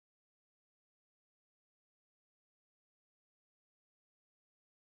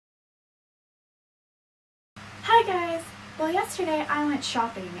Well, yesterday I went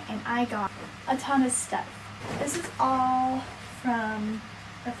shopping and I got a ton of stuff. This is all from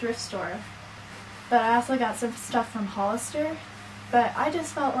a thrift store, but I also got some stuff from Hollister. But I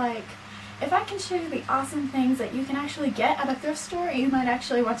just felt like if I can show you the awesome things that you can actually get at a thrift store, you might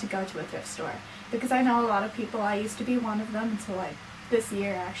actually want to go to a thrift store. Because I know a lot of people, I used to be one of them until like this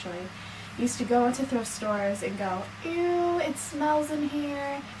year actually, used to go into thrift stores and go, ew, it smells in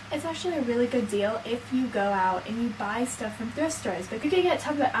here. It's actually a really good deal if you go out and you buy stuff from thrift stores. But you can get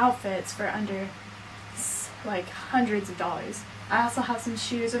tons of outfits for under like hundreds of dollars. I also have some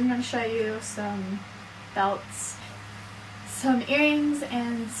shoes I'm going to show you, some belts, some earrings,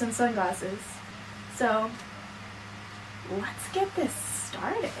 and some sunglasses. So let's get this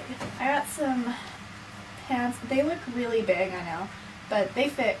started. I got some pants. They look really big, I know, but they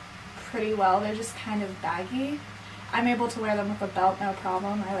fit pretty well. They're just kind of baggy. I'm able to wear them with a belt, no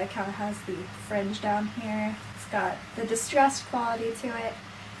problem. I like how it has the fringe down here. It's got the distressed quality to it.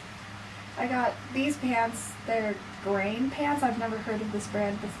 I got these pants. They're grain pants. I've never heard of this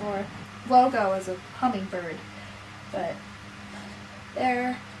brand before. Logo is a hummingbird, but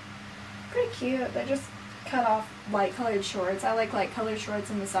they're pretty cute. They're just cut off light colored shorts. I like light colored shorts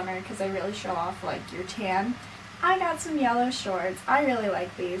in the summer because they really show off like your tan. I got some yellow shorts. I really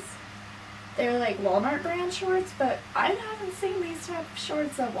like these. They're like Walmart brand shorts, but I haven't seen these type of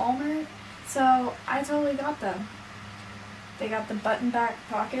shorts at Walmart, so I totally got them. They got the button back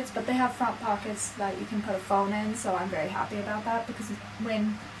pockets, but they have front pockets that you can put a phone in, so I'm very happy about that, because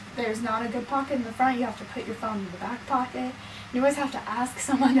when there's not a good pocket in the front, you have to put your phone in the back pocket. You always have to ask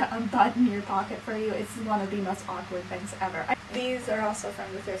someone to unbutton your pocket for you. It's one of the most awkward things ever. These are also from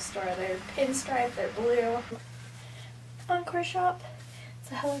the thrift store. They're pinstripe, they're blue. Encore Shoppe. It's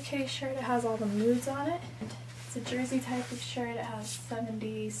a Hello Kitty shirt. It has all the moods on it. It's a jersey type of shirt. It has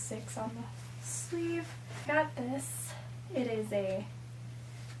 76 on the sleeve. Got this. It is a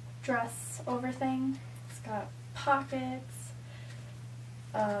dress over thing. It's got pockets.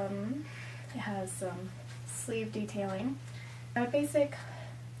 It has some sleeve detailing. A basic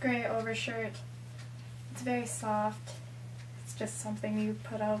gray overshirt. It's very soft. It's just something you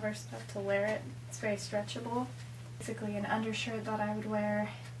put over stuff to wear it. It's very stretchable. Basically an undershirt that I would wear.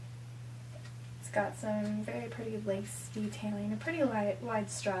 It's got some very pretty lace detailing. A pretty wide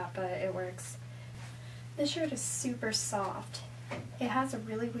strap, but it works. This shirt is super soft. It has a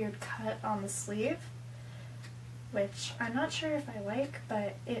really weird cut on the sleeve, which I'm not sure if I like,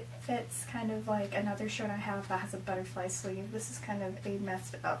 but it fits kind of like another shirt I have that has a butterfly sleeve. This is kind of a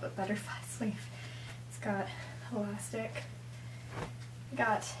messed up butterfly sleeve. It's got elastic.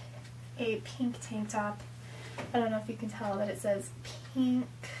 Got a pink tank top. I don't know if you can tell, but it says pink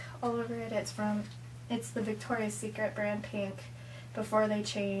all over it. It's the Victoria's Secret brand pink before they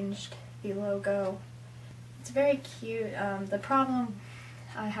changed the logo. It's very cute. The problem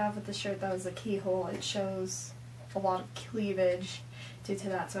I have with the shirt, though, is the keyhole. It shows a lot of cleavage due to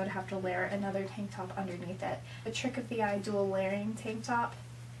that, so I'd have to layer another tank top underneath it. The trick of the eye dual layering tank top,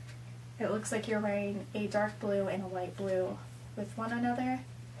 it looks like you're wearing a dark blue and a light blue with one another.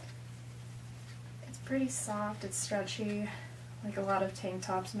 It's pretty soft, it's stretchy, like a lot of tank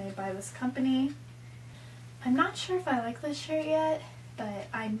tops made by this company. I'm not sure if I like this shirt yet, but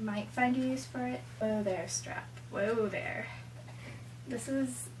I might find a use for it. Whoa there, strap. Whoa there. This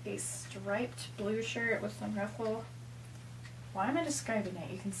is a striped blue shirt with some ruffle. Why am I describing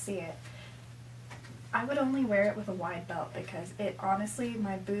it? You can see it. I would only wear it with a wide belt because it honestly,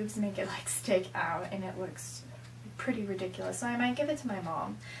 my boobs make it like stick out and it looks pretty ridiculous. So I might give it to my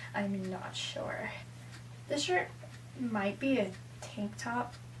mom. I'm not sure. This shirt might be a tank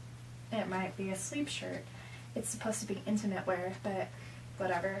top. It might be a sleep shirt. It's supposed to be intimate wear, but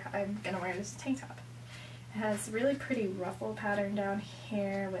whatever. I'm gonna wear it as a tank top. It has really pretty ruffle pattern down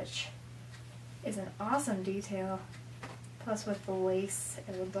here, which is an awesome detail. Plus with the lace,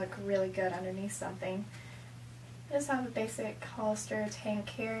 it would look really good underneath something. I just have a basic Hollister tank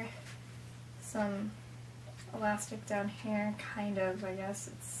here. Some elastic down here, kind of, I guess.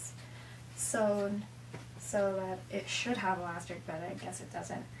 It's sewn so that it should have elastic, but I guess it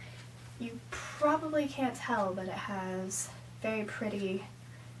doesn't. You probably can't tell, but it has very pretty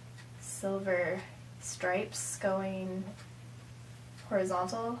silver stripes going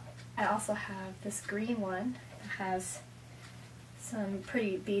horizontal. I also have this green one. It has some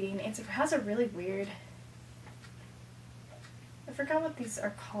pretty beading. It has a really weird, I forgot what these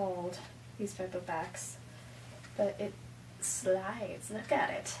are called, these type of backs, but it slides. Look at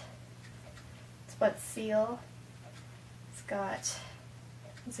it. It's what seal. It's got,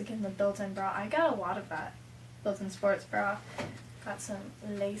 once again, the built-in bra. I got a lot of that built-in sports bra. Got some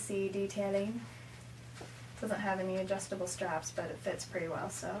lacy detailing. Doesn't have any adjustable straps, but it fits pretty well,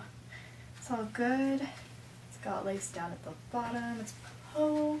 so it's all good. It's got lace down at the bottom. It's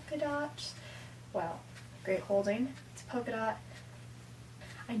polka dot. Wow, great holding. It's polka dot.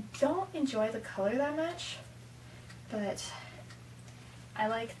 I don't enjoy the color that much, but I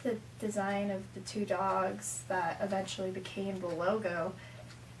like the design of the two dogs that eventually became the logo,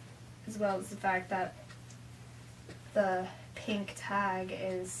 as well as the fact that the pink tag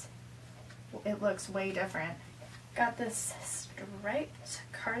it looks way different. Got this striped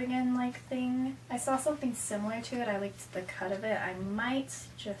cardigan-like thing. I saw something similar to it. I liked the cut of it. I might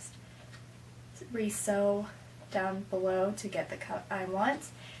just re-sew down below to get the cut I want.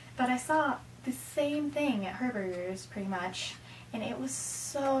 But I saw the same thing at Herberger's pretty much, and it was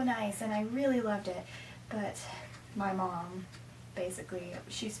so nice and I really loved it. But my mom, basically,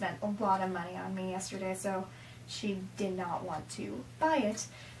 she spent a lot of money on me yesterday, so she did not want to buy it.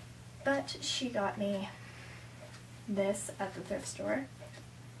 But she got me this at the thrift store,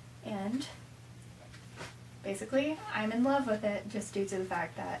 and basically I'm in love with it just due to the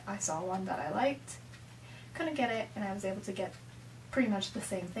fact that I saw one that I liked, couldn't get it, and I was able to get pretty much the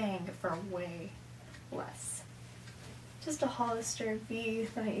same thing for way less. Just a Hollister V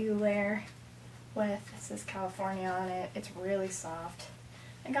that you layer with, it says California on it. It's really soft.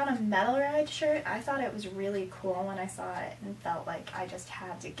 I got a Metal Ride shirt. I thought it was really cool when I saw it and felt like I just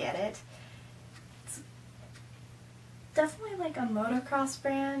had to get it. It's definitely like a motocross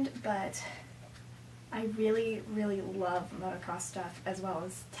brand, but I really, really love motocross stuff as well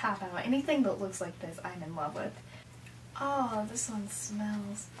as tap out. Anything that looks like this, I'm in love with. Oh, this one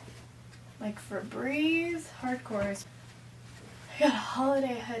smells like Febreze hardcore. I got a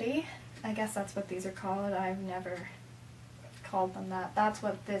holiday hoodie. I guess that's what these are called. I've never called them that. That's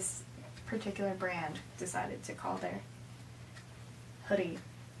what this particular brand decided to call their hoodie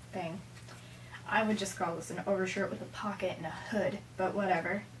thing. I would just call this an overshirt with a pocket and a hood, but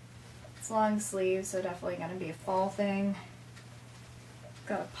whatever. It's long sleeves, so definitely gonna be a fall thing.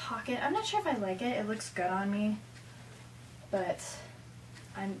 Got a pocket. I'm not sure if I like it. It looks good on me, but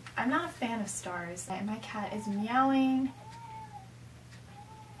I'm not a fan of stars. And my cat is meowing.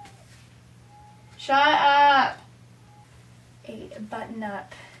 Shut up! A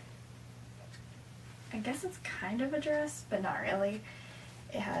button-up, I guess it's kind of a dress, but not really.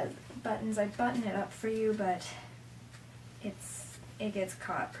 It has buttons. I button it up for you, but it gets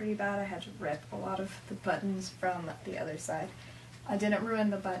caught pretty bad. I had to rip a lot of the buttons from the other side. I didn't ruin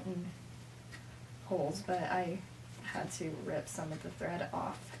the button holes, but I had to rip some of the thread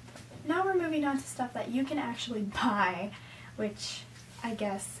off. Now we're moving on to stuff that you can actually buy, which I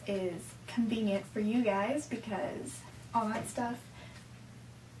guess is convenient for you guys because all that stuff,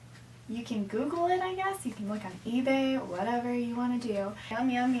 you can Google it, I guess. You can look on eBay, whatever you want to do. Yum,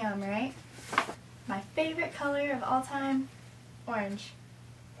 yum, yum, right? My favorite color of all time, orange.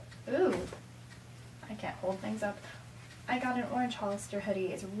 Ooh, I can't hold things up. I got an orange Hollister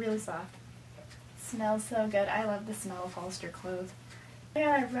hoodie. It's really soft. It smells so good. I love the smell of Hollister clothes. I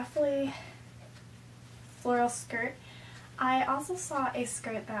got a ruffly floral skirt. I also saw a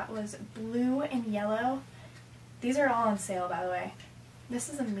skirt that was blue and yellow. These are all on sale, by the way. This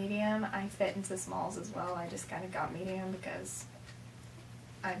is a medium. I fit into smalls as well. I just kind of got medium because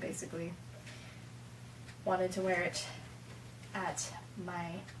I basically wanted to wear it at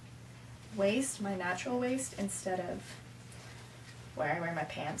my waist, my natural waist, instead of where I wear my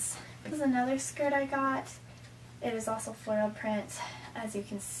pants. This is another skirt I got. It is also floral print. As you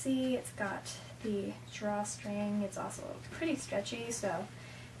can see, it's got the drawstring. It's also pretty stretchy, so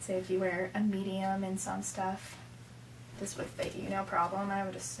say if you wear a medium in some stuff, this would fit you no problem, I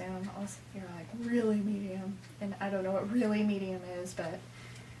would assume, unless you're like really medium, and I don't know what really medium is, but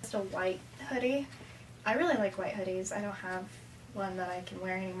just a white hoodie. I really like white hoodies. I don't have one that I can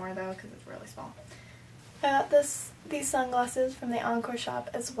wear anymore though because it's really small. I got these sunglasses from the Encore Shop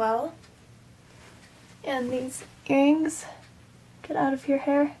as well, and these earrings. Get out of your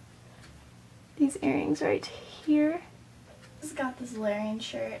hair. These earrings right here. Just got this layering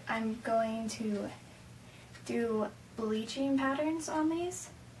shirt. I'm going to do bleaching patterns on these.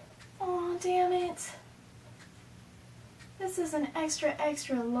 Oh, damn it. This is an extra,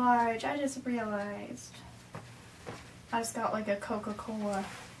 extra large. I just realized. I just got like a Coca-Cola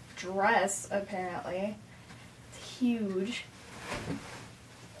dress, apparently. It's huge.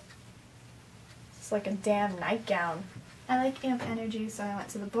 It's like a damn nightgown. I like Amp Energy, so I went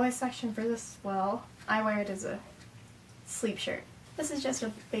to the boys section for this as well. I wear it as a sleep shirt. This is just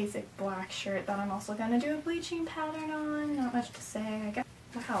a basic black shirt that I'm also going to do a bleaching pattern on. Not much to say, I guess.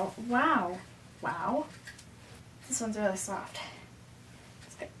 Wow, wow, wow. This one's really soft.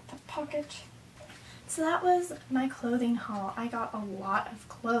 Let's get the pocket. So that was my clothing haul. I got a lot of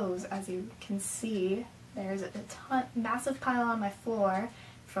clothes, as you can see. There's a massive pile on my floor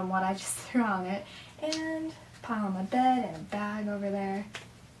from what I just threw on it, and a pile on my bed and a bag over there.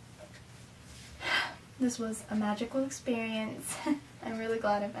 This was a magical experience. I'm really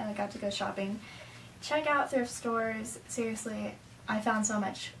glad I got to go shopping. Check out thrift stores. Seriously, I found so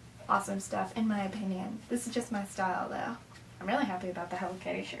much awesome stuff, in my opinion. This is just my style, though. I'm really happy about the Hello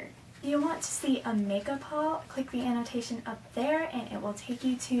Kitty shirt. If you want to see a makeup haul, click the annotation up there and it will take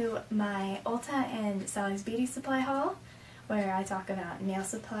you to my Ulta and Sally's Beauty Supply haul, where I talk about nail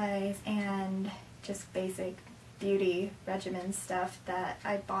supplies and just basic beauty regimen stuff that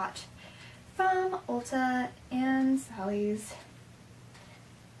I bought from Ulta and Sally's.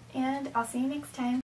 And I'll see you next time.